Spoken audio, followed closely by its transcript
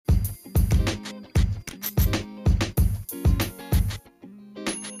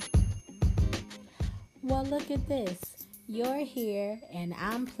Well, look at this. You're here and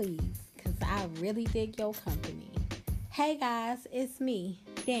I'm pleased because I really dig your company. Hey guys, it's me,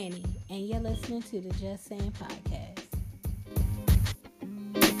 Danny, and you're listening to the Just Saying podcast.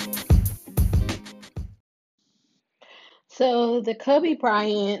 So, the Kobe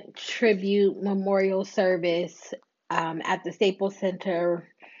Bryant tribute memorial service at the Staples Center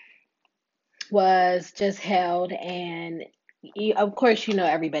was just held, and of course,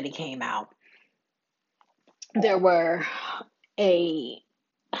 everybody came out. There were a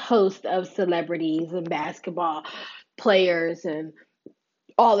host of celebrities and basketball players and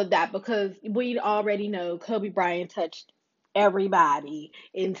all of that because we already know Kobe Bryant touched everybody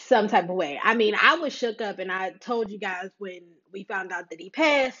in some type of way. I mean, I was shook up and I told you guys when we found out that he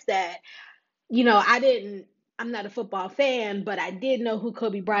passed that, I'm not a football fan, but I did know who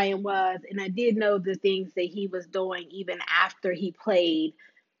Kobe Bryant was and I did know the things that he was doing even after he played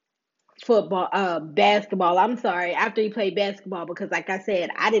basketball. I'm sorry, after he played basketball, because like I said,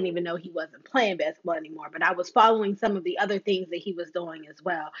 I didn't even know he wasn't playing basketball anymore, but I was following some of the other things that he was doing as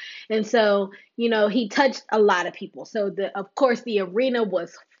well. And so, he touched a lot of people. So of course the arena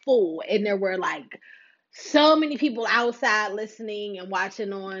was full and there were like so many people outside listening and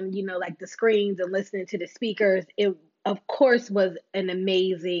watching on, like the screens and listening to the speakers. It of course was an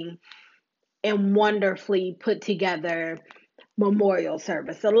amazing and wonderfully put together memorial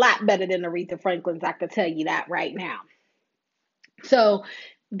service. A lot better than Aretha Franklin's, I could tell you that right now. So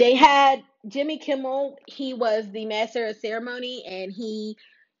they had Jimmy Kimmel. He was the master of ceremony, and he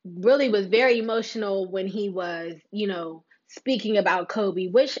really was very emotional when he was, speaking about Kobe.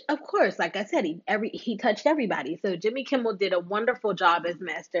 Which, of course, like I said, he touched everybody. So Jimmy Kimmel did a wonderful job as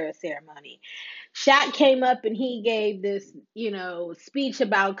master of ceremony. Shaq came up and he gave this, speech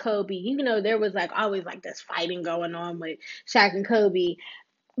about Kobe. There was like always like this fighting going on with Shaq and Kobe,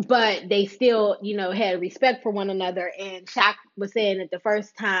 but they still, had respect for one another. And Shaq was saying that the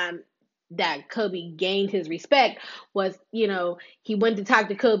first time that Kobe gained his respect was, he went to talk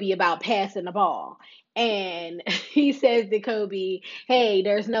to Kobe about passing the ball. And he says to Kobe, "Hey,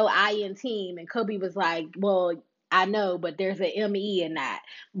 there's no I in team." And Kobe was like, "Well, I know, but there's an ME in that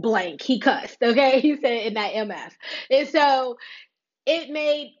blank." He cussed, okay? He said in that MF. And so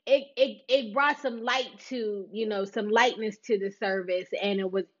it brought some light to, some lightness to the service, and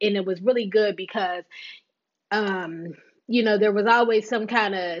it was really good because um there was always some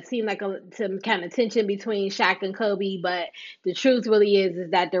kind of seemed like some kind of tension between Shaq and Kobe, but the truth really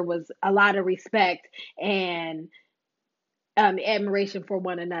is that there was a lot of respect and admiration for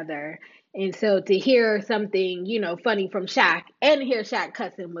one another. And so to hear something, funny from Shaq and hear Shaq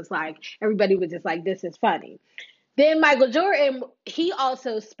cussing was like everybody was just like, this is funny. Then Michael Jordan, he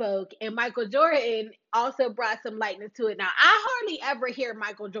also spoke, and Michael Jordan also brought some lightness to it. Now, I hardly ever hear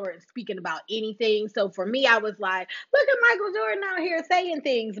Michael Jordan speaking about anything. So for me, I was like, look at Michael Jordan out here saying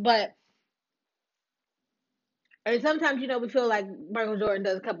things. But and sometimes, we feel like Michael Jordan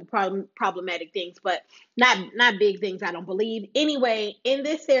does a couple problematic things, but not big things, I don't believe. Anyway, in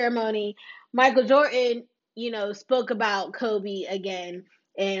this ceremony, Michael Jordan, spoke about Kobe again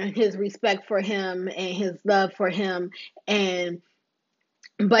and his respect for him and his love for him, and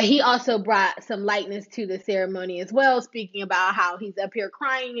but he also brought some lightness to the ceremony as well, speaking about how he's up here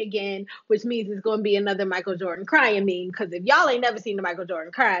crying again, which means it's going to be another Michael Jordan crying meme. Because if y'all ain't never seen the Michael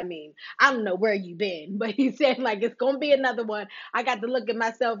Jordan crying meme, I don't know where you been. But he said, like, it's going to be another one. I got to look at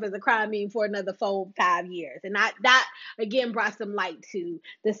myself as a crying meme for another 4 5 years. And that, again, brought some light to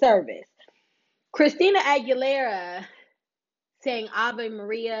the service. Christina Aguilera sang Ave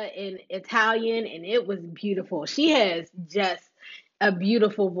Maria in Italian, and it was beautiful. She has just a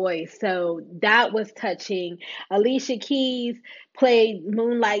beautiful voice, so that was touching. Alicia Keys played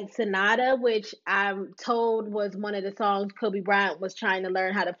Moonlight Sonata, which I'm told was one of the songs Kobe Bryant was trying to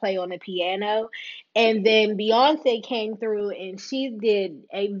learn how to play on the piano. And then Beyonce came through and she did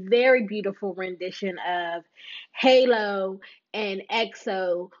a very beautiful rendition of Halo and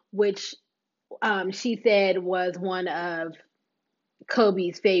EXO, which she said was one of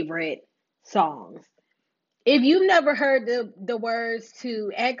Kobe's favorite songs. If you've never heard the words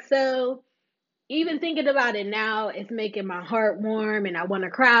to EXO, even thinking about it now, it's making my heart warm and I want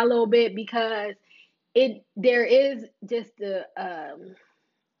to cry a little bit because there is just and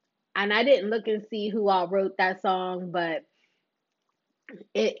I didn't look and see who all wrote that song, but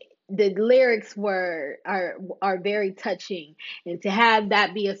it the lyrics are very touching, and to have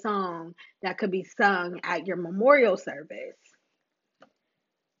that be a song that could be sung at your memorial service,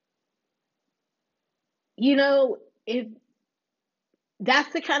 if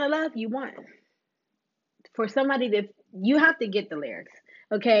that's the kind of love you want for somebody that you have to get the lyrics,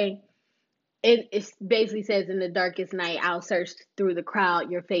 okay? it basically says, in the darkest night, I'll search through the crowd.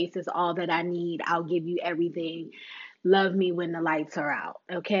 Your face is all that I need. I'll give you everything. Love me when the lights are out.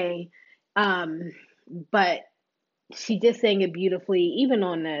 Okay. Um, but she just sang it beautifully, even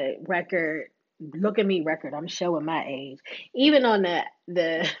on the record. Look at me record. I'm showing my age. Even on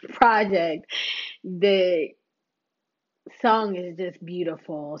the project, the song is just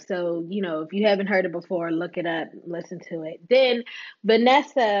beautiful. So, if you haven't heard it before, look it up, listen to it. Then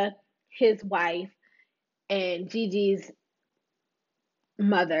Vanessa, his wife, and Gigi's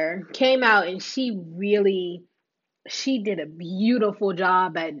mother came out, and she did a beautiful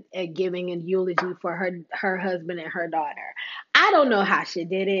job at giving a eulogy for her husband and her daughter. I don't know how she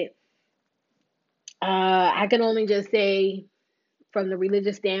did it. I can only just say, from the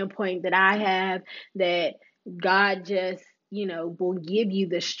religious standpoint that I have, that God just, will give you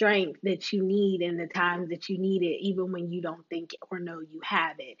the strength that you need in the times that you need it, even when you don't think or know you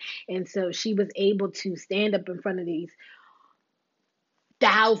have it. And so she was able to stand up in front of these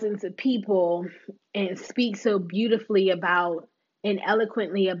thousands of people and speak so beautifully about and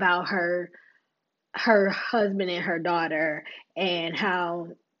eloquently about her husband and her daughter, and how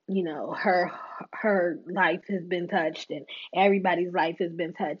her life has been touched, and everybody's life has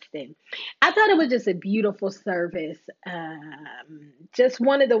been touched. And I thought it was just a beautiful service, just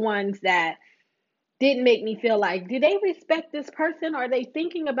one of the ones that didn't make me feel like, do they respect this person? Are they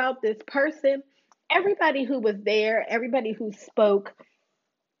thinking about this person? Everybody who was there, everybody who spoke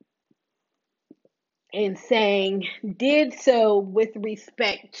and sang, did so with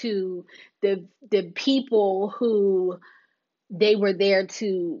respect to the people who lives they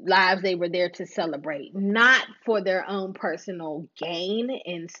were there to celebrate, not for their own personal gain.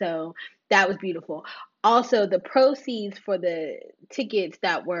 And so that was beautiful. Also, the proceeds for the tickets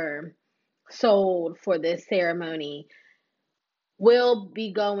that were sold for this ceremony will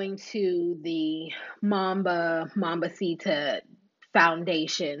be going to the Mambacita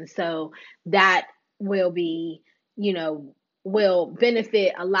Foundation. So that will be, will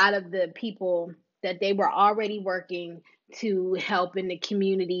benefit a lot of the people that they were already working to help in the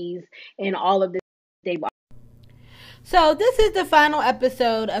communities and all of this. So this is the final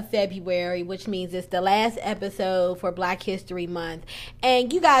episode of February, which means it's the last episode for Black History Month.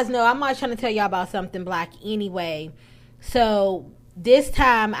 And you guys know I'm not trying to tell y'all about something Black anyway. So this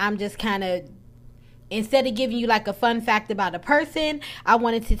time I'm just kind of, instead of giving you like a fun fact about a person, I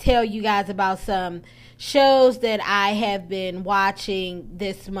wanted to tell you guys about some shows that I have been watching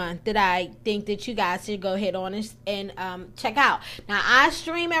this month that I think that you guys should go ahead on and check out. Now, I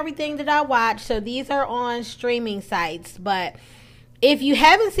stream everything that I watch, so these are on streaming sites. But if you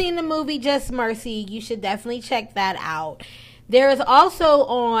haven't seen the movie Just Mercy, you should definitely check that out. There is also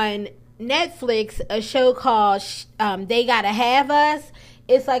on Netflix a show called They Gotta Have Us.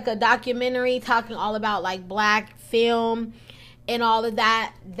 It's like a documentary talking all about like Black film and all of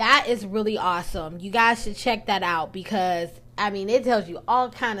that. That is really awesome. You guys should check that out, because it tells you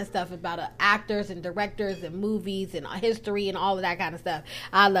all kind of stuff about actors and directors and movies and history and all of that kind of stuff.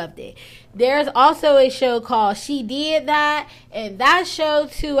 I loved it. There's also a show called She Did That, and that show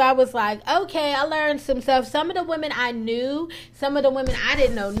too, I was like, okay, I learned some stuff. Some of the women I knew, some of the women I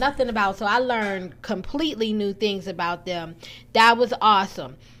didn't know nothing about, so I learned completely new things about them. That was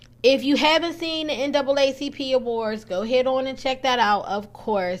awesome. If you haven't seen the NAACP Awards, go ahead on and check that out, of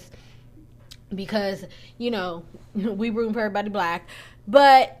course, because, we room for everybody Black.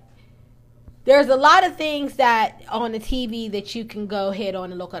 But there's a lot of things that on the TV that you can go ahead on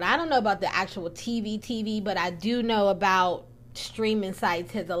and look at. I don't know about the actual TV, but I do know about streaming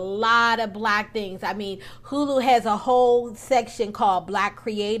sites has a lot of Black things. Hulu has a whole section called Black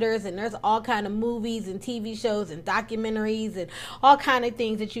Creators, and there's all kind of movies and TV shows and documentaries and all kind of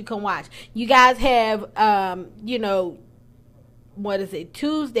things that you can watch. You guys have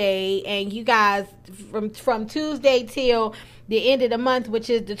Tuesday, and you guys from Tuesday till the end of the month, which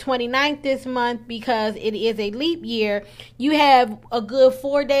is the 29th this month, because it is a leap year, you have a good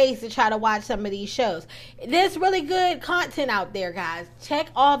 4 days to try to watch some of these shows. There's really good content out there, guys. Check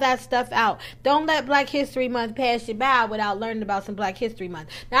all that stuff out. Don't let Black History Month pass you by without learning about some Black History Month.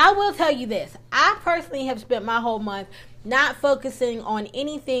 Now, I will tell you this. I personally have spent my whole month not focusing on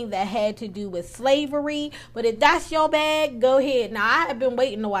anything that had to do with slavery, but if that's your bag, go ahead. Now, I have been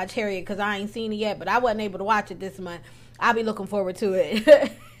waiting to watch Harriet because I ain't seen it yet, but I wasn't able to watch it this month. I'll be looking forward to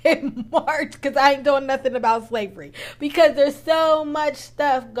it in March, because I ain't doing nothing about slavery, because there's so much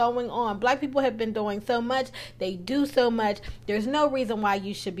stuff going on. Black people have been doing so much. They do so much. There's no reason why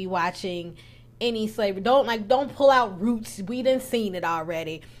you should be watching any slavery. Don't pull out Roots. We done seen it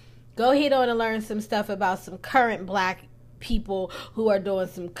already. Go ahead on and learn some stuff about some current Black people who are doing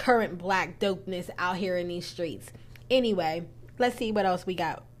some current black dopeness out here in these streets. Anyway, let's see what else we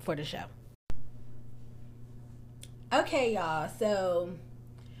got for the show. Okay, y'all, so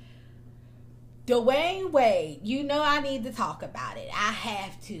Dwayne Wade, you know I need to talk about it. I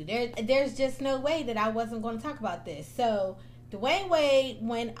have to. There's just no way that I wasn't going to talk about this. So Dwayne Wade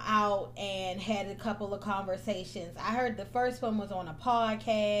went out and had a couple of conversations. I heard the first one was on a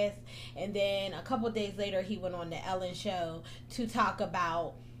podcast, and then a couple of days later he went on the Ellen show to talk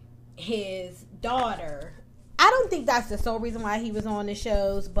about his daughter. I don't think that's the sole reason why he was on the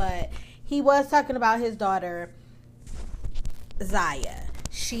shows, but he was talking about his daughter, Zaya.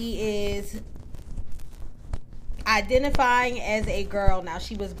 She is identifying as a girl now.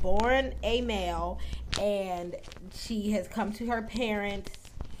 She was born a male, and she has come to her parents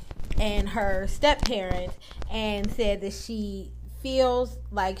and her step parents and said that she feels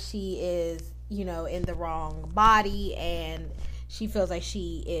like she is, in the wrong body, and she feels like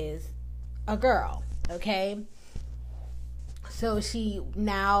she is a girl. Okay, so she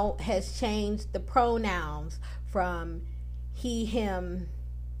now has changed the pronouns from he, him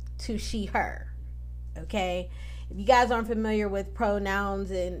to she, her. Okay, if you guys aren't familiar with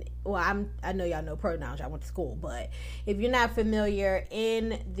pronouns, and I know y'all know pronouns, y'all went to school, but if you're not familiar,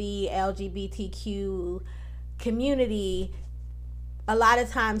 in the LGBTQ community, a lot of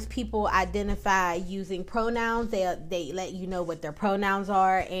times people identify using pronouns. They let you know what their pronouns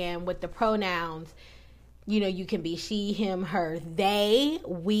are, and with the pronouns, you can be she, him, her, they,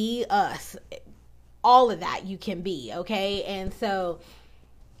 we, us, all of that you can be. Okay, and so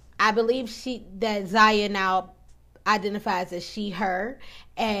I believe that Zaya now identifies as she, her,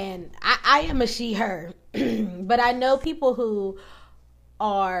 and I am a she, her, but I know people who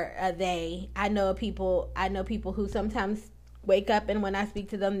are they. I know people who sometimes wake up, and when I speak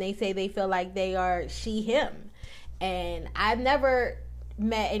to them, they say they feel like they are she, him, and I've never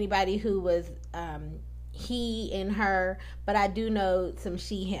met anybody who was he and her, but I do know some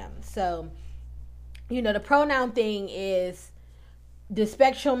she, him. So the pronoun thing is, the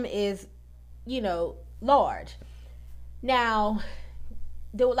spectrum is, large. Now,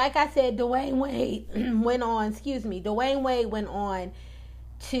 like I said, Dwayne Wade went on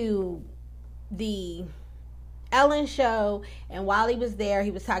to the Ellen show, and while he was there,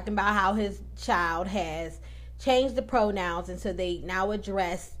 he was talking about how his child has changed the pronouns, and so they now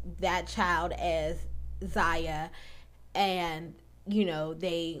address that child as Zaya, and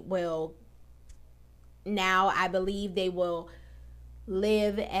they will now, I believe they will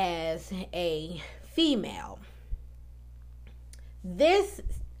live as a female. This,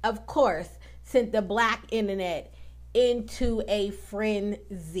 of course, sent the black internet into a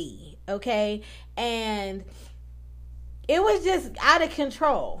frenzy, okay? And it was just out of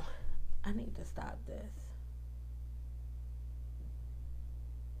control. I need to stop this.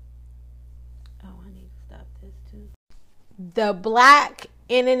 Oh, I need to stop this too. The black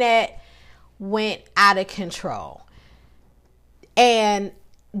internet went out of control. And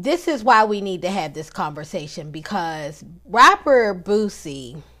this is why we need to have this conversation, because rapper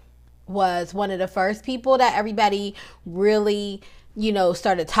Boosie was one of the first people that everybody really,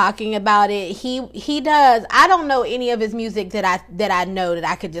 started talking about it. He does. I don't know any of his music that I know that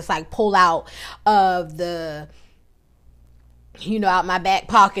I could just like pull out of the, out my back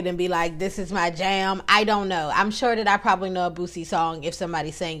pocket and be like, this is my jam. I don't know. I'm sure that I probably know a Boosie song if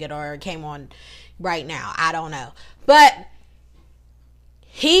somebody sang it or it came on right now. I don't know. But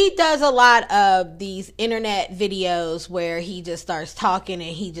he does a lot of these internet videos where he just starts talking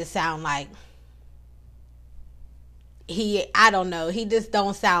and he just sound like I don't know. He just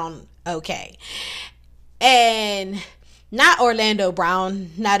don't sound okay. And not Orlando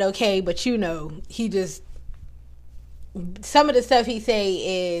Brown, not okay, but he just, some of the stuff he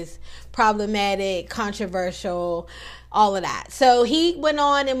say is problematic, controversial, all of that. So he went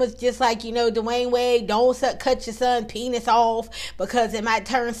on and was just like, Dwayne Wade, don't cut your son penis off because it might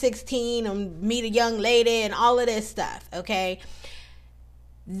turn 16 and meet a young lady and all of this stuff. Okay.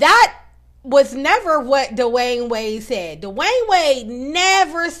 That was never what Dwayne Wade said. Dwayne Wade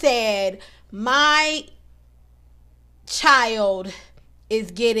never said my child is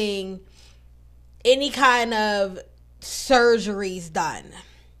getting any kind of surgeries done.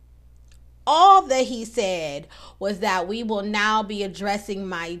 All that he said was that we will now be addressing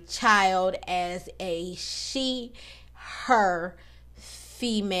my child as a she, her,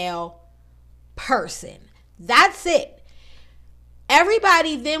 female person. That's it.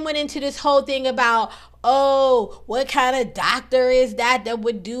 Everybody then went into this whole thing about, oh, what kind of doctor is that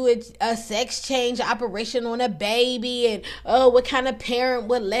would do a sex change operation on a baby? And oh, what kind of parent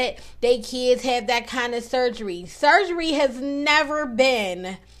would let their kids have that kind of surgery? Surgery has never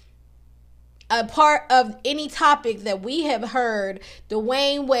been a part of any topic that we have heard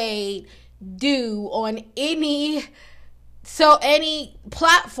Dwayne Wade do on any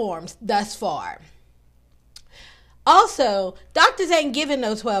platforms thus far. Also, doctors ain't giving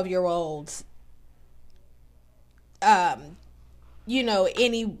no 12-year-olds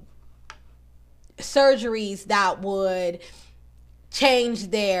any surgeries that would change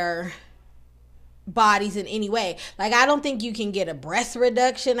their bodies in any way. Like, I don't think you can get a breast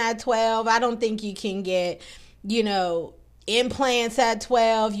reduction at 12. I don't think you can get, implants at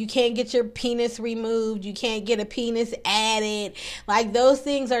 12. You can't get your penis removed. You can't get a penis added. Like, those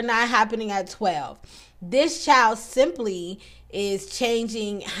things are not happening at 12. This child simply is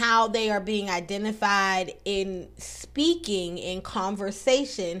changing how they are being identified in speaking, in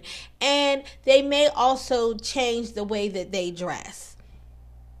conversation, and they may also change the way that they dress.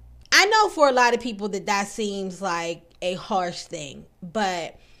 I know for a lot of people that seems like a harsh thing,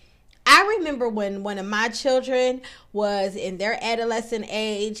 but I remember when one of my children was in their adolescent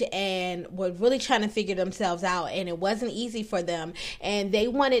age and was really trying to figure themselves out, and it wasn't easy for them, and they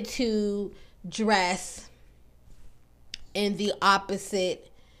wanted to dress in the opposite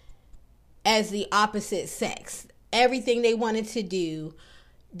sex. Everything they wanted to do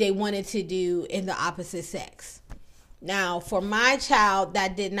in the opposite sex. Now, for my child,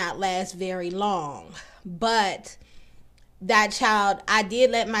 that did not last very long, but I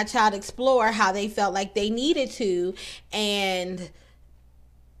did let my child explore how they felt like they needed to, and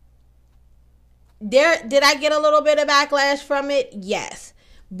did I get a little bit of backlash from it? Yes.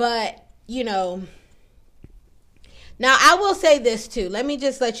 But, now I will say this too. Let me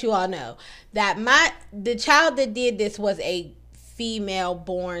just let you all know that the child that did this was a female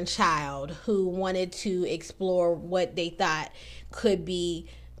born child who wanted to explore what they thought could be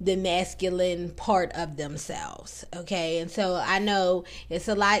the masculine part of themselves. Okay. And so I know it's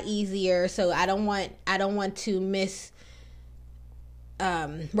a lot easier. So I don't want to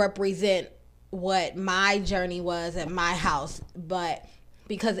represent what my journey was at my house, but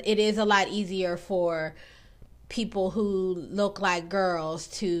because it is a lot easier for people who look like girls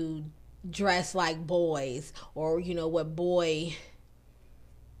to dress like boys, or what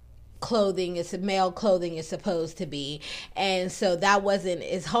male clothing is supposed to be. And so that wasn't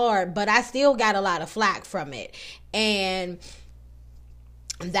as hard, but I still got a lot of flack from it. And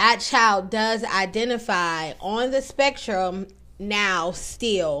that child does identify on the spectrum now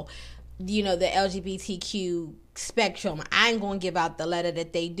still, the LGBTQ spectrum. I ain't gonna give out the letter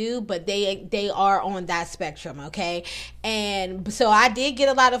that they do, but they are on that spectrum, okay? And so I did get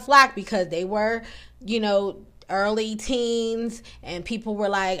a lot of flack because they were, early teens, and people were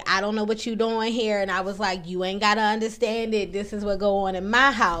like, I don't know what you doing here. And I was like, you ain't gotta understand it. This is what go on in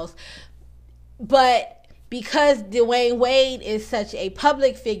my house. But because Dwayne Wade is such a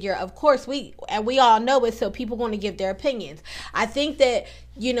public figure, of course we all know it, so people going to give their opinions. I think that,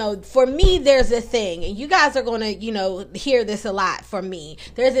 for me, there's a thing, and you guys are going to, hear this a lot from me.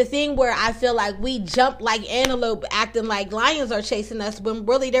 There's a thing where I feel like we jump like antelope acting like lions are chasing us when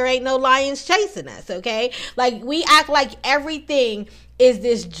really there ain't no lions chasing us, okay? Like, we act like everything is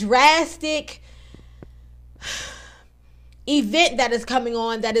this drastic event that is coming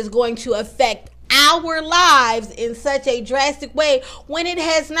on that is going to affect our lives in such a drastic way when it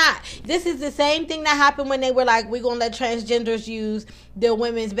has not. This is the same thing that happened when they were like, we're going to let transgenders use the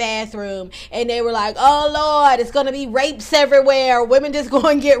women's bathroom. And they were like, oh Lord, it's going to be rapes everywhere. Women just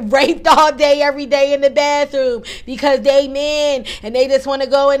going to get raped all day, every day in the bathroom because they men and they just want to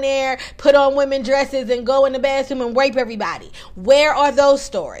go in there, put on women dresses and go in the bathroom and rape everybody. Where are those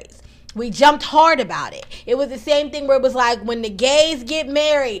stories? We jumped hard about it. It was the same thing where it was like, when the gays get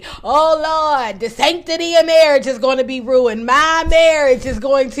married, oh Lord, the sanctity of marriage is going to be ruined. My marriage is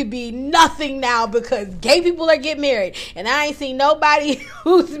going to be nothing now because gay people are getting married. And I ain't seen nobody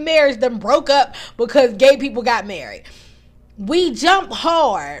whose marriage done broke up because gay people got married. We jump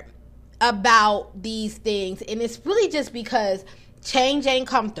hard about these things, and it's really just because change ain't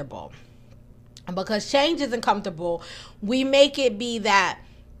comfortable. And because change isn't comfortable, we make it be that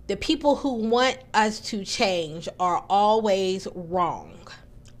the people who want us to change are always wrong.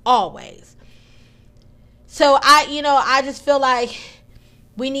 Always. So I just feel like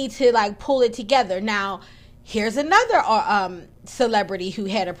we need to pull it together. Now, here's another celebrity who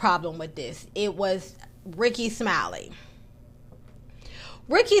had a problem with this. It was Ricky Smiley.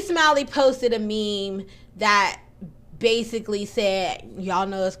 Ricky Smiley posted a meme that basically said, y'all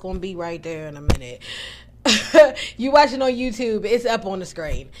know it's going to be right there in a minute. You watching on YouTube, it's up on the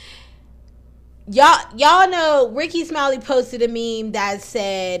screen. Y'all know Ricky Smiley posted a meme that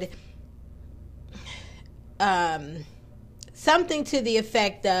said something to the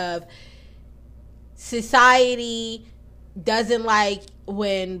effect of, society doesn't like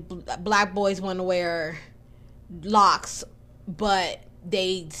when black boys want to wear locks, but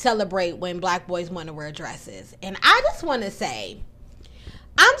they celebrate when black boys want to wear dresses. And I just want to say,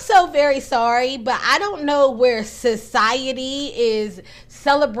 I'm so very sorry, but I don't know where society is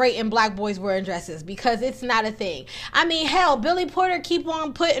celebrating black boys wearing dresses, because it's not a thing. I mean, hell, Billy Porter keep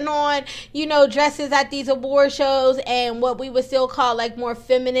on putting on, dresses at these award shows, and what we would still call like more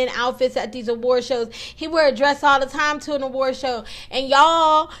feminine outfits at these award shows. He wear a dress all the time to an award show, and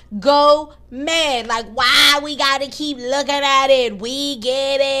y'all go mad. Like, why we gotta keep looking at it? We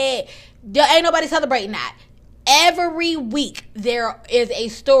get it. Ain't nobody celebrating that. Every week there is a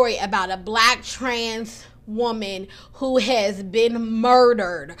story about a black trans woman who has been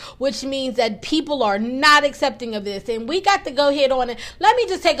murdered, which means that people are not accepting of this. And we got to go ahead on it. Let me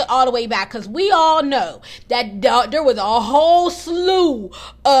just take it all the way back, because we all know that there was a whole slew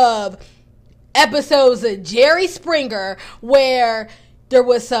of episodes of Jerry Springer where there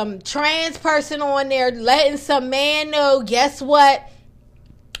was some trans person on there letting some man know, guess what?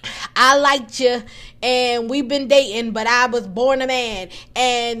 I liked you, and we've been dating, but I was born a man,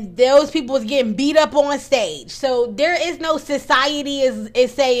 and those people was getting beat up on stage. So there is no society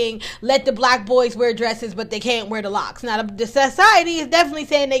is saying let the black boys wear dresses, but they can't wear the locks. Now the society is definitely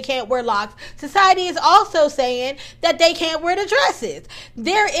saying they can't wear locks. Society is also saying that they can't wear the dresses.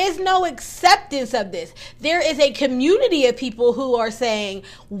 There is no acceptance of this. There is a community of people who are saying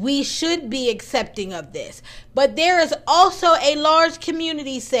we should be accepting of this. But there is also a large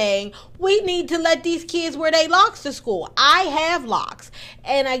community saying we need to let these kids wear their locks to school. I have locks.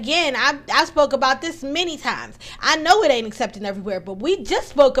 And again, I spoke about this many times. I know it ain't accepted everywhere, but we just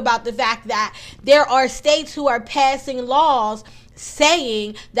spoke about the fact that there are states who are passing laws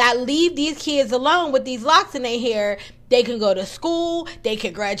saying that leave these kids alone with these locks in their hair. They can go to school. They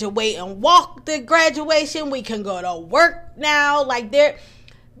can graduate and walk the graduation. We can go to work now. Like there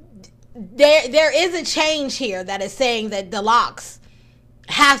is a change here that is saying that the locks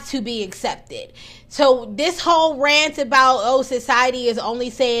have to be accepted. So this whole rant about, society is only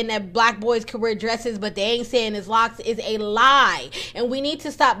saying that black boys can wear dresses, but they ain't saying it's locks, is a lie. And we need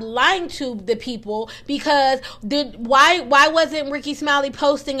to stop lying to the people, because why wasn't Ricky Smiley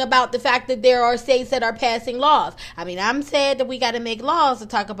posting about the fact that there are states that are passing laws? I mean, I'm saying that we got to make laws to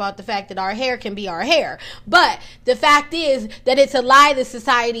talk about the fact that our hair can be our hair. But the fact is that it's a lie that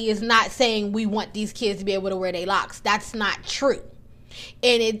society is not saying we want these kids to be able to wear their locks. That's not true.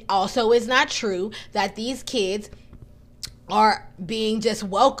 And it also is not true that these kids are being just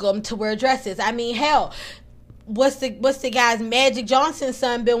welcomed to wear dresses. I mean, hell, what's the guy's Magic Johnson's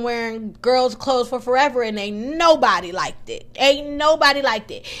son been wearing girls' clothes for forever, and ain't nobody liked it.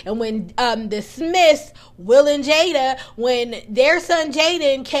 And when the Smiths, Will and Jada, when their son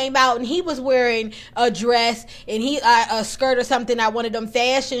Jaden came out and he was wearing a dress and a skirt or something at one of them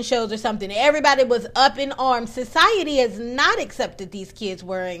fashion shows or something, everybody was up in arms. Society has not accepted these kids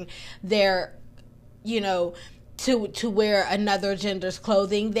wearing their, to wear another gender's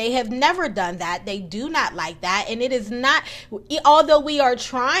clothing. They have never done that. They do not like that. And it is not, although we are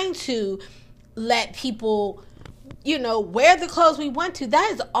trying to let people, wear the clothes we want to, that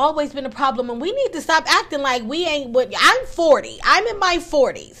has always been a problem. And we need to stop acting like we ain't what. I'm 40. I'm in my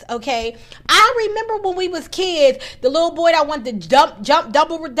 40s, okay? I remember when we was kids, the little boy that wanted to jump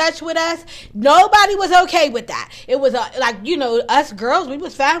double Dutch with us, nobody was okay with that. It was us girls, we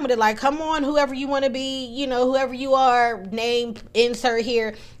was fine with it. Like, come on, whoever you want to be, whoever you are, name, insert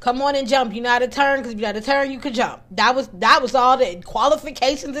here, come on and jump. You know how to turn, because if you know how to turn, you could jump. That was all the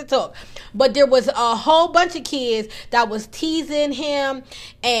qualifications it took. But there was a whole bunch of kids that was teasing him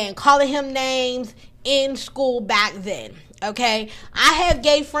and calling him names in school back then. Okay, I have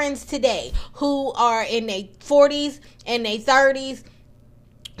gay friends today who are in their 40s and their 30s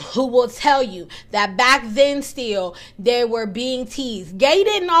who will tell you that back then still they were being teased. Gay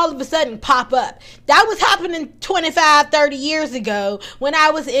didn't all of a sudden pop up. That was happening 25, 30 years ago when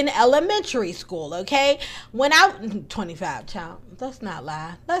I was in elementary school, okay? 25, child. Let's not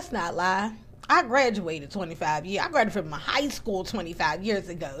lie. I graduated 25 years. I graduated from high school 25 years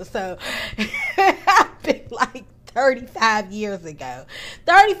ago. So I've been like 35 years ago.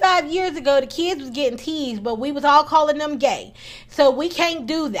 35 years ago, the kids was getting teased, but we was all calling them gay. So we can't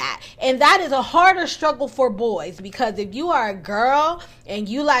do that. And that is a harder struggle for boys, because if you are a girl and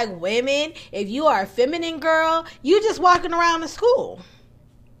you like women, if you are a feminine girl, you just walking around the school.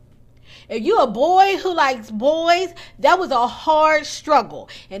 If you a boy who likes boys, that was a hard struggle.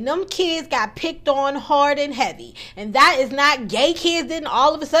 And them kids got picked on hard and heavy. And that is not, gay kids didn't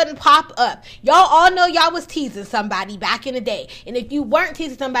all of a sudden pop up. Y'all all know y'all was teasing somebody back in the day. And if you weren't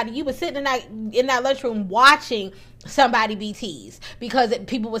teasing somebody, you were sitting in that lunchroom watching somebody be teased because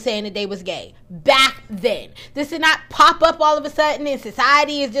people were saying that they was gay back then. This did not pop up all of a sudden, and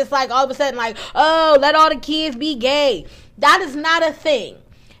society is just like all of a sudden like, oh, let all the kids be gay. That is not a thing.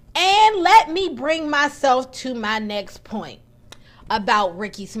 And let me bring myself to my next point about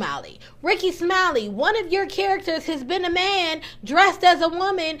Rickey Smiley. Rickey Smiley, one of your characters has been a man dressed as a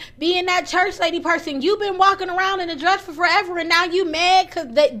woman, being that church lady person. You've been walking around in a dress for forever, and now you mad because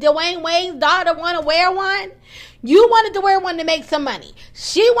Dwayne Wade's daughter want to wear one? You wanted to wear one to make some money.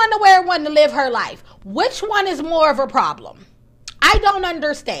 She wanted to wear one to live her life. Which one is more of a problem? I don't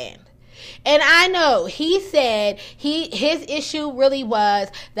understand. And I know he said his issue really was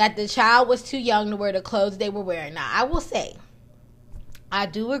that the child was too young to wear the clothes they were wearing. Now, I will say, I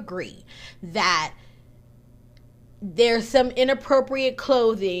do agree that there's some inappropriate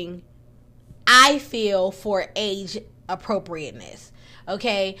clothing, I feel, for age appropriateness.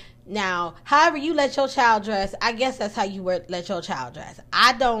 Okay? Now, however you let your child dress, I guess that's how you let your child dress.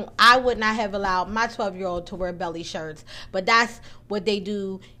 I would not have allowed my 12-year-old to wear belly shirts, but that's what they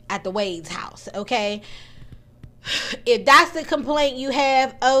do at the Wade's house, okay? If that's the complaint you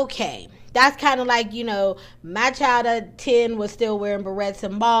have, okay. That's kind of like, my child at 10 was still wearing barrettes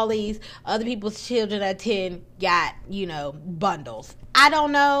and ballies. Other people's children at 10 got, bundles. I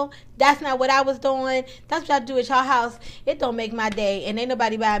don't know. That's not what I was doing. That's what I do at y'all house. It don't make my day. And ain't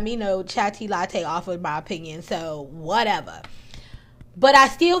nobody buying me no chai tea latte off of my opinion. So, whatever. But I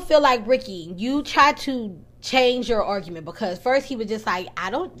still feel like, Rickey, you try to change your argument, because first he was just like, I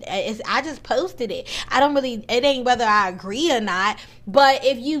just posted it. It ain't whether I agree or not. But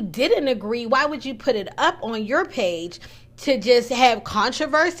if you didn't agree, why would you put it up on your page to just have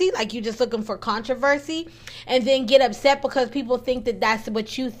controversy? Like, you just looking for controversy and then get upset because people think that that's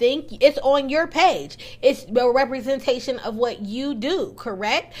what you think. It's on your page. It's a representation of what you do,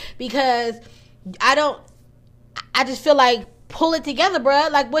 correct? Because I just feel like, pull it together, bruh.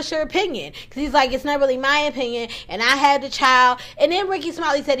 Like, what's your opinion? Because he's like, it's not really my opinion, and I had a child. And then Rickey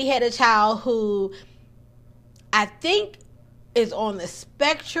Smiley said he had a child who I think is on the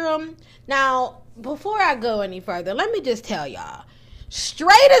spectrum. Now, before I go any further, let me just tell y'all,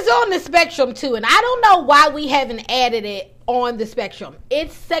 straight is on the spectrum too, and I don't know why we haven't added it on the spectrum.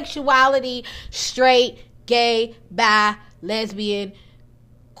 It's sexuality, straight, gay, bi, lesbian,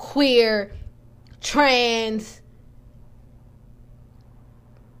 queer, trans.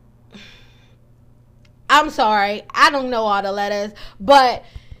 I'm sorry, I don't know all the letters, but,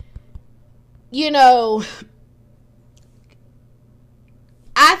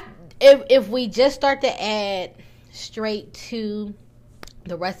 if we just start to add straight to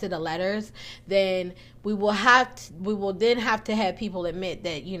the rest of the letters, then we will then have to have people admit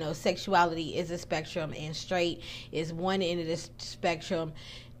that, sexuality is a spectrum, and straight is one end of the spectrum,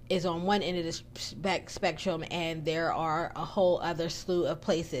 is on one end of the spectrum, and there are a whole other slew of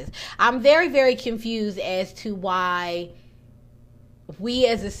places. I'm very, very confused as to why we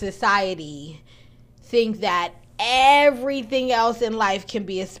as a society think that everything else in life can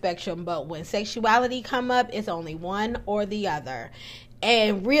be a spectrum, but when sexuality come up, it's only one or the other.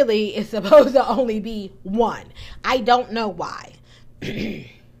 And really, it's supposed to only be one. I don't know why.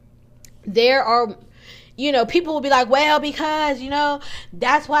 There are... people will be like, well, because,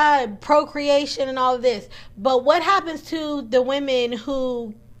 that's why procreation and all of this. But what happens to the women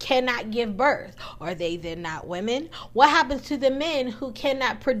who cannot give birth? Are they then not women? What happens to the men who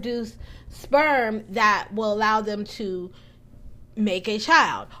cannot produce sperm that will allow them to make a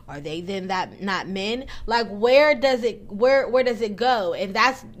child? Are they then not men? Like, where does it go? And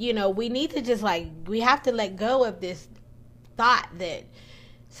that's, we need to just we have to let go of this thought that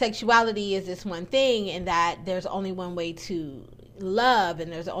sexuality is this one thing, and that there's only one way to love,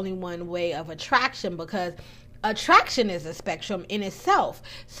 and there's only one way of attraction, because attraction is a spectrum in itself.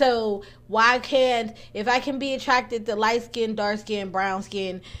 So why can't, if I can be attracted to light skin, dark skin, brown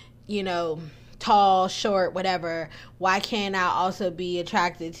skin, tall, short, whatever, why can't I also be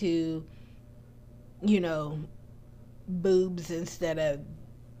attracted to, boobs instead of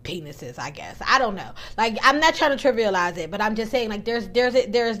penises, I guess. I don't know. Like, I'm not trying to trivialize it, but I'm just saying, like, there's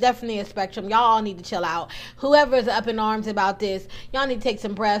definitely a spectrum. Y'all all need to chill out. Whoever's up in arms about this, y'all need to take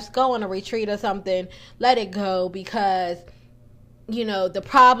some breaths, go on a retreat or something, let it go, because, you know, the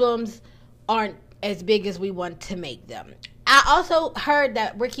problems aren't as big as we want to make them. I also heard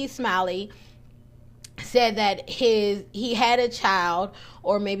that Ricky Smiley said that he had a child,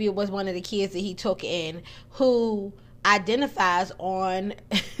 or maybe it was one of the kids that he took in, who identifies on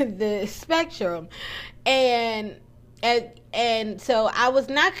the spectrum, and so I was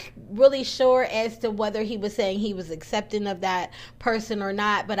not really sure as to whether he was saying he was accepting of that person or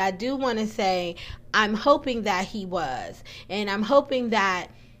not, but I do want to say I'm hoping that he was, and I'm hoping that,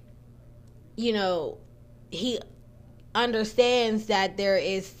 you know, he understands that there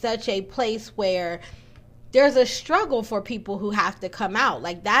is such a place where there's a struggle for people who have to come out.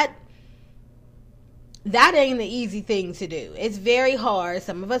 Like, that ain't the easy thing to do. It's very hard.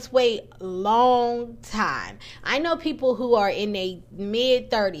 Some of us wait a long time. I know people who are in their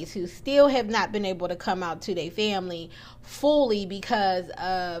mid-30s who still have not been able to come out to their family fully because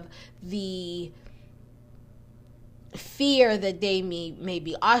of the fear that they may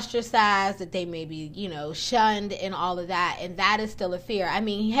be ostracized, that they may be, you know, shunned and all of that. And that is still a fear. I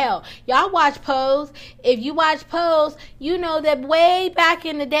mean, hell, y'all watch Pose. If you watch Pose, you know that way back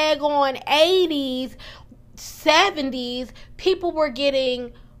in the daggone 80s, 70s, people were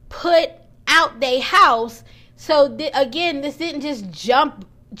getting put out their house. So again, this didn't just jump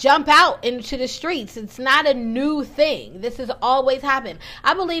out into the streets. It's not a new thing. This has always happened.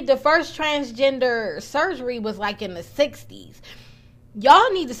 I believe the first transgender surgery was like in the 60s. Y'all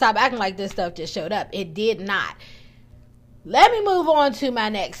need to stop acting like this stuff just showed up. It did not. Let me move on to my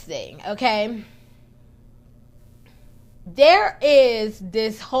next thing, okay? There is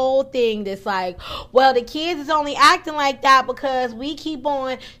this whole thing that's like, well, the kids is only acting like that because we keep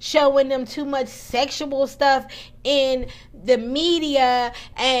on showing them too much sexual stuff in the media,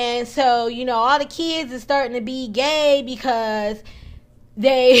 and so, you know, all the kids is starting to be gay because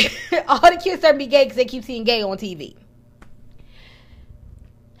all the kids starting to be gay because they keep seeing gay on TV.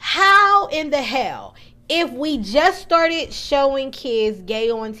 How in the hell, if we just started showing kids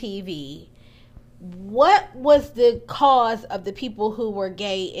gay on TV, what was the cause of the people who were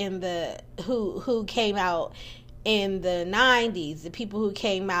gay who came out in the 90s, the people who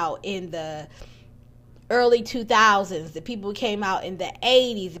came out in the early 2000s, the people who came out in the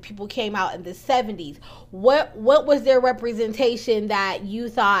 80s, the people who came out in the 70s? What was their representation that you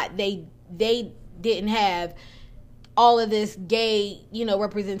thought they didn't have all of this gay, you know,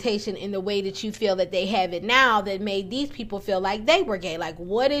 representation in the way that you feel that they have it now, that made these people feel like they were gay? Like,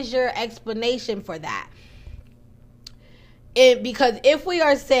 what is your explanation for that? Because if we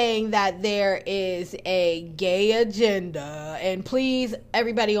are saying that there is a gay agenda, and please,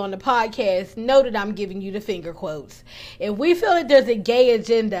 everybody on the podcast, know that I'm giving you the finger quotes. If we feel that there's a gay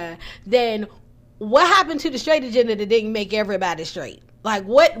agenda, then what happened to the straight agenda that didn't make everybody straight? Like,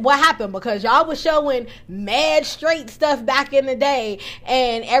 what happened? Because y'all was showing mad straight stuff back in the day,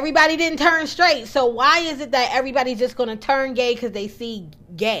 and everybody didn't turn straight. So why is it that everybody's just going to turn gay because they see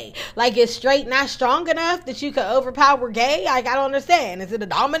gay? Like, is straight not strong enough that you could overpower gay? Like, I don't understand. Is it a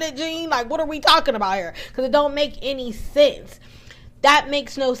dominant gene? Like, what are we talking about here? Because it don't make any sense. That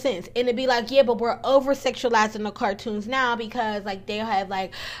makes no sense. And it'd be like, yeah, but we're over sexualizing the cartoons now, because like they'll have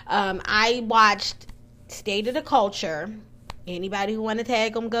like, I watched State of the Culture. Anybody who want to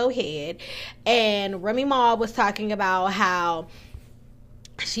tag them, go ahead. And Remy Ma was talking about how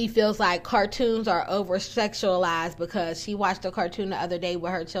she feels like cartoons are over sexualized, because she watched a cartoon the other day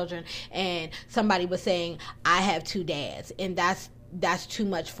with her children, and somebody was saying, I have two dads, and that's too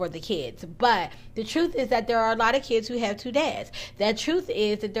much for the kids. But the truth is that there are a lot of kids who have two dads. The truth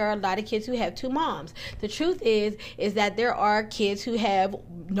is that there are a lot of kids who have two moms. The truth is that there are kids who have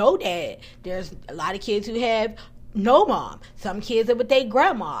no dad. There's a lot of kids who have no mom. Some kids are with their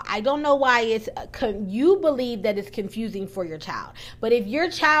grandma. I don't know why you believe that it's confusing for your child. But if your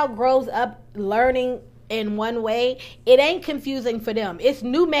child grows up learning in one way, it ain't confusing for them. It's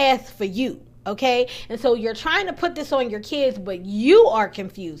new math for you. Okay? And so you're trying to put this on your kids, but you are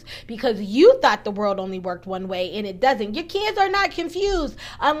confused because you thought the world only worked one way, and it doesn't. Your kids are not confused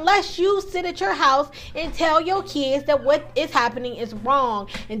unless you sit at your house and tell your kids that what is happening is wrong.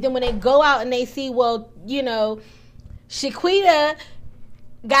 And then when they go out and they see, well, you know, Shaquita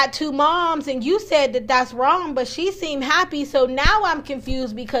got two moms and you said that that's wrong, but she seemed happy, so now I'm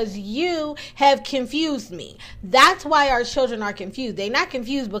confused because you have confused me. That's why our children are confused. They're not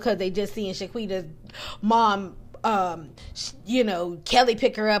confused because they just seeing Shaquita's mom, you know, Kelly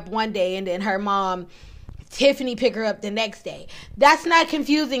pick her up one day, and then her mom Tiffany pick her up the next day. That's not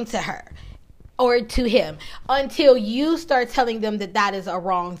confusing to her or to him until you start telling them that that is a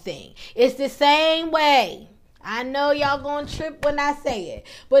wrong thing. It's the same way. I know y'all gonna trip when I say it,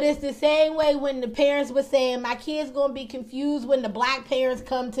 but it's the same way when the parents were saying, my kid's gonna be confused when the black parents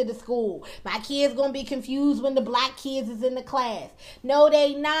come to the school. My kid's gonna be confused when the black kids is in the class. No,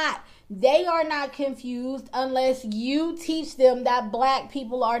 they not. They are not confused unless you teach them that black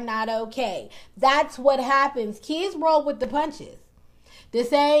people are not okay. That's what happens. Kids roll with the punches. The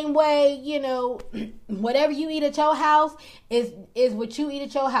same way, you know, whatever you eat at your house is what you eat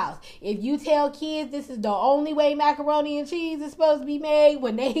at your house. If you tell kids this is the only way macaroni and cheese is supposed to be made,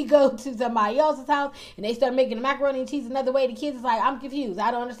 when they go to somebody else's house and they start making the macaroni and cheese another way, the kids is like, I'm confused.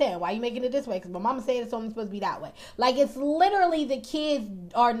 I don't understand. Why are you making it this way? Because my mama said it's only supposed to be that way. Like, it's literally the kids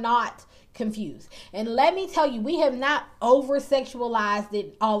are not confused. And let me tell you, we have not over-sexualized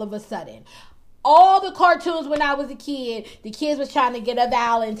it all of a sudden. All the cartoons when I was a kid, the kids was trying to get a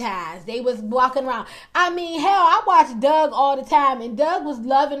Valentine's. They was walking around. I mean, hell, I watched Doug all the time, and Doug was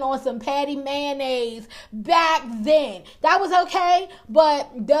loving on some Patty mayonnaise back then. That was okay,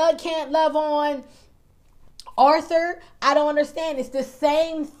 but Doug can't love on Arthur. I don't understand. It's the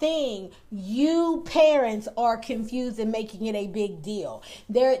same thing. You parents are confused and making it a big deal.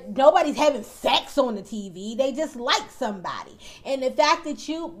 Nobody's having sex on the TV. They just like somebody. And the fact that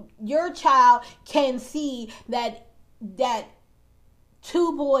your child can see that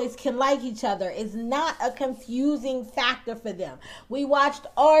two boys can like each other is not a confusing factor for them. We watched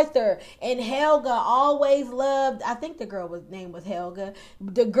Arthur, and Helga always loved, I think the girl's name was Helga.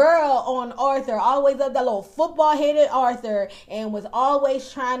 The girl on Arthur always loved that little football-headed Arthur and was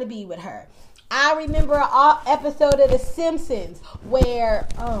always trying to be with her. I remember an episode of The Simpsons where,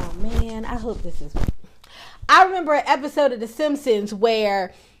 oh man, I hope this is... I remember an episode of The Simpsons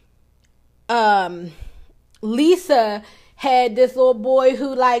where Lisa had this little boy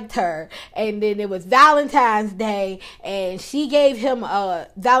who liked her, and then it was Valentine's Day, and she gave him a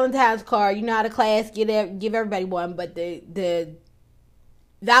Valentine's card. You know how the class give everybody one, but the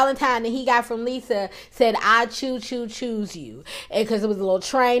Valentine that he got from Lisa said, I choose you. And because it was a little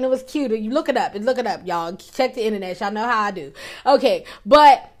train, it was cute. You look it up, y'all. Check the internet. Y'all know how I do. Okay,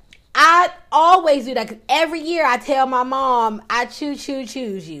 but I always do that because every year I tell my mom, I choose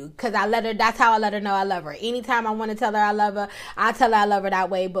you, because that's how I let her know I love her. Anytime I want to tell her I love her, I tell her I love her that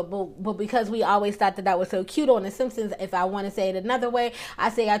way. But because we always thought that was so cute on The Simpsons, if I want to say it another way, I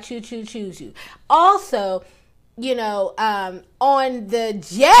say I choose you. Also, you know, on the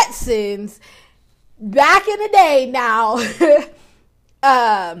Jetsons, back in the day now,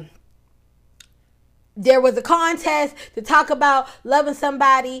 there was a contest to talk about loving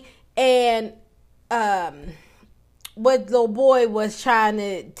somebody. And what little boy was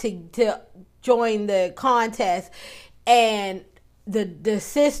trying to join the contest, and the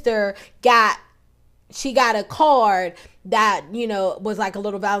sister got a card that, you know, was like a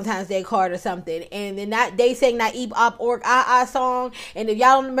little Valentine's Day card or something, and then they sang that Eep Op Ork Ah Ah song. And if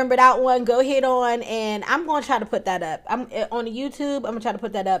y'all don't remember that one, go hit on, and I'm gonna try to put that up. I'm on the YouTube. I'm gonna try to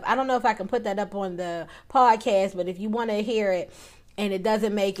put that up. I don't know if I can put that up on the podcast, but if you want to hear it and it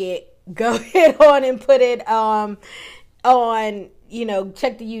doesn't make it, go ahead on and put it on, you know,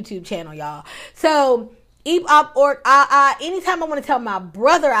 check the YouTube channel, y'all. So, Eep Op Ork Ah Ah. Anytime I want to tell my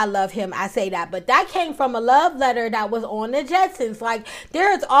brother I love him, I say that. But that came from a love letter that was on the Jetsons. Like,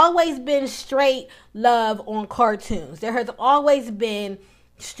 there has always been straight love on cartoons. There has always been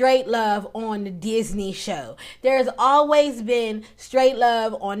straight love on the Disney show. There's always been straight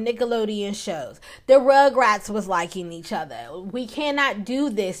love on Nickelodeon shows. The Rugrats was liking each other. We cannot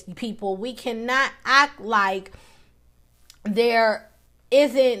do this, people. We cannot act like there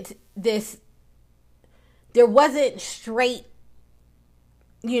wasn't straight,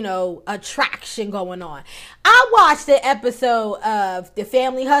 you know, attraction going on. I watched the episode of The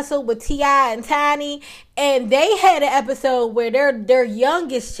Family Hustle with T.I. and Tiny, and they had an episode where their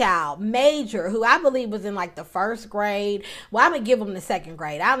youngest child, Major, who I believe was in like the first grade. Well, I'm going to give him the second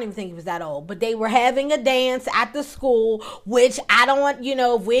grade. I don't even think he was that old. But they were having a dance at the school, which I don't want, you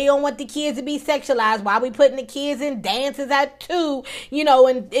know, if we don't want the kids to be sexualized, why are we putting the kids in dances at 2, you know,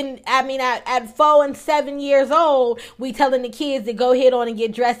 at 4 and 7 years old, we telling the kids to go hit on and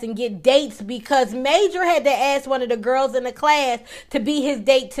get dressed and get dates because Major had to ask one of the girls in the class to be his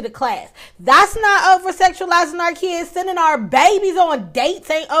date to the class. That's not over-sexualizing our kids. Sending our babies on dates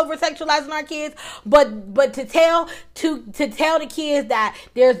ain't over-sexualizing our kids. But to tell the kids that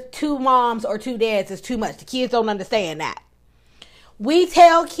there's 2 moms or 2 dads is too much. The kids don't understand that. We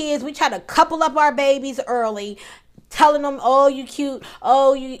tell kids, we try to couple up our babies early, telling them, oh, you cute,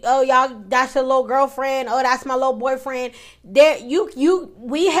 oh, y'all, that's your little girlfriend, oh, that's my little boyfriend.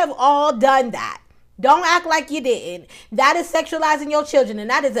 We have all done that. Don't act like you didn't. That is sexualizing your children, and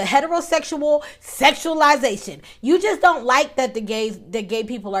that is a heterosexual sexualization. You just don't like that the gay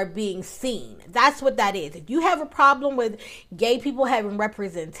people are being seen. That's what that is. If you have a problem with gay people having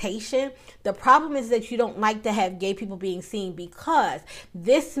representation, the problem is that you don't like to have gay people being seen, because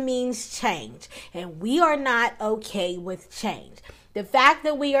this means change, and we are not okay with change. The fact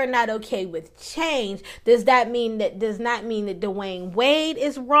that we are not okay with change does not mean that Dwayne Wade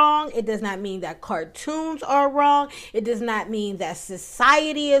is wrong. It does not mean that cartoons are wrong. It does not mean that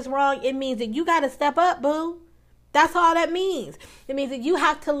society is wrong. It means that you got to step up, boo. That's all that means. It means that you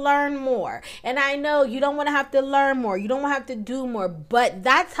have to learn more. And I know you don't want to have to learn more. You don't want to have to do more. But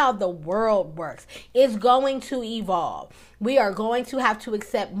that's how the world works. It's going to evolve. We are going to have to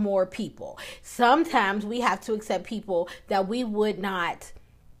accept more people. Sometimes we have to accept people that we would not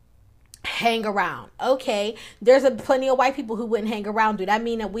hang around. Okay, there's plenty of white people who wouldn't hang around. Do that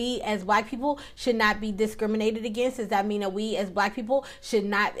mean that we as black people should not be discriminated against? Does that mean that we as black people should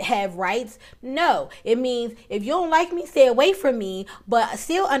not have rights? No. It means if you don't like me, stay away from me, but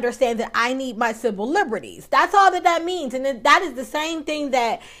still understand that I need my civil liberties. That's all that means. And that is the same thing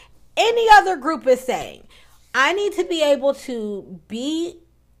that any other group is saying. I need to be able to be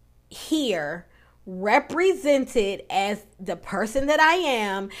here represented as the person that I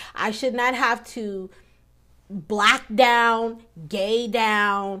am. I should not have to black down, gay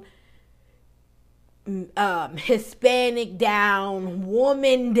down, Hispanic down,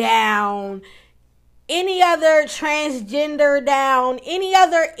 woman down, any other transgender down,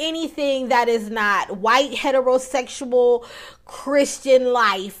 anything that is not white heterosexual Christian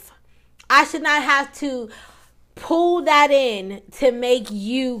life. I should not have to pull that in to make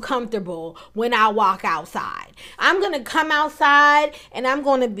you comfortable when I walk outside. I'm going to come outside and I'm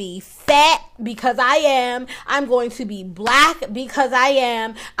going to be fat because I am. I'm going to be black because I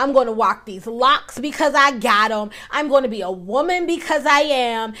am. I'm going to walk these locks because I got them. I'm going to be a woman because I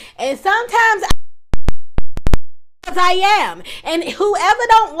am. And sometimes because I am. And whoever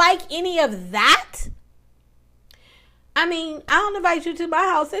don't like any of that, I mean, I don't invite you to my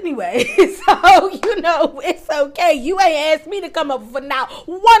house anyway. So, it's okay. You ain't asked me to come up for not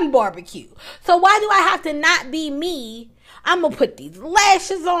one barbecue. So why do I have to not be me? I'm going to put these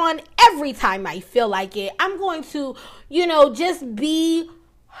lashes on every time I feel like it. I'm going to, just be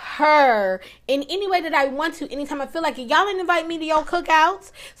her in any way that I want to, anytime I feel like it. Y'all didn't invite me to your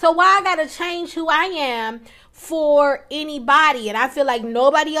cookouts. So why I got to change who I am for anybody? And I feel like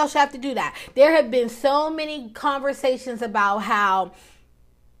nobody else should have to do that. There have been so many conversations about how,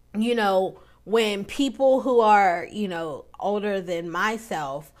 when people who are, older than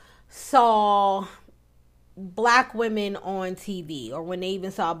myself saw black women on TV, or when they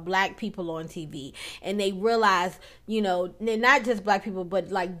even saw black people on TV, and they realized, not just black people,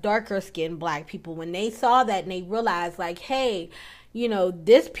 but like darker skinned black people, when they saw that and they realized like, hey,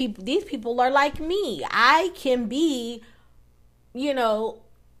 these people are like me. I can be,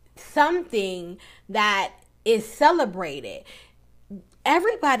 something that is celebrated.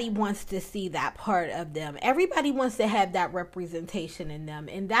 Everybody wants to see that part of them. Everybody wants to have that representation in them.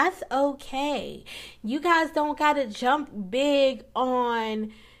 And that's okay. You guys don't got to jump big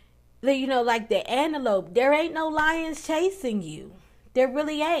on like the antelope. There ain't no lions chasing you. There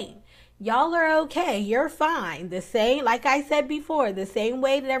really ain't. Y'all are okay. You're fine. The same, like I said before, the same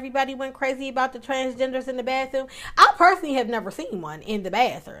way that everybody went crazy about the transgenders in the bathroom. I personally have never seen one in the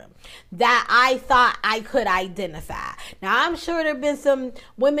bathroom that I thought I could identify. Now, I'm sure there have been some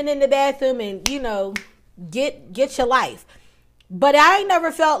women in the bathroom and, get your life. But I ain't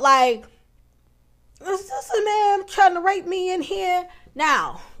never felt like, is this a man trying to rape me in here?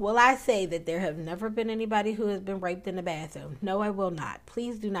 Now, will I say that there have never been anybody who has been raped in the bathroom? No, I will not.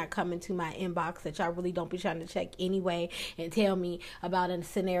 Please do not come into my inbox that y'all really don't be trying to check anyway and tell me about a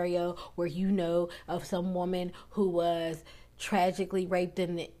scenario where of some woman who was tragically raped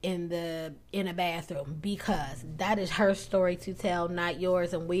in a bathroom, because that is her story to tell, not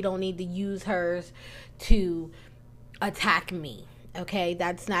yours, and we don't need to use hers to attack me. Okay,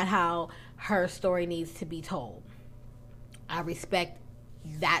 that's not how her story needs to be told. I respect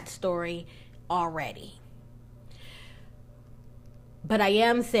that story already. But I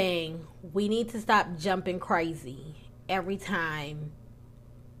am saying we need to stop jumping crazy every time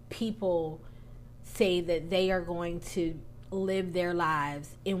people say that they are going to live their lives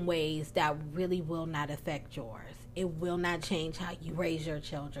in ways that really will not affect yours. It will not change how you raise your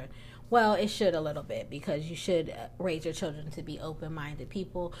children. Well, it should a little bit because you should raise your children to be open minded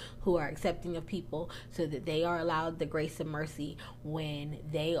people who are accepting of people so that they are allowed the grace and mercy when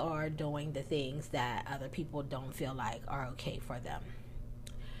they are doing the things that other people don't feel like are okay for them.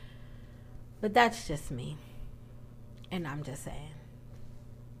 But that's just me. And I'm just saying.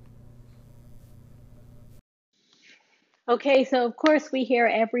 Okay, so of course we here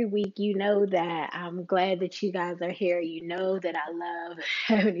every week. You know that I'm glad that you guys are here. You know that I love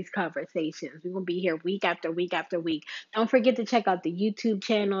having these conversations. We're gonna be here week after week after week. Don't forget to check out the YouTube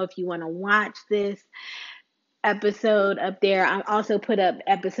channel if you want to watch this episode up there. I also put up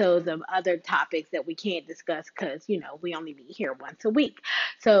episodes of other topics that we can't discuss because we only be here once a week.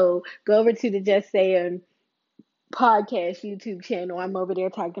 So go over to the Just Saying podcast YouTube channel. I'm over there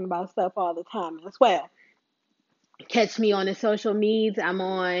talking about stuff all the time as well. Catch me on the social medias. I'm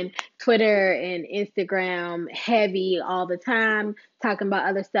on Twitter and Instagram heavy all the time, talking about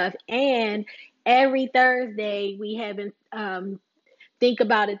other stuff. And every Thursday, we have Think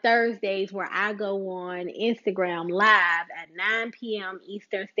About It Thursdays, where I go on Instagram live at 9 p.m.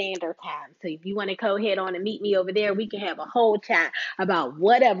 Eastern Standard Time. So if you want to go ahead on and meet me over there, we can have a whole chat about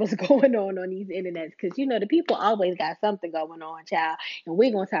whatever's going on these internets. Because, the people always got something going on, child. And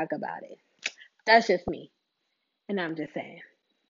we're going to talk about it. That's just me. And I'm just saying.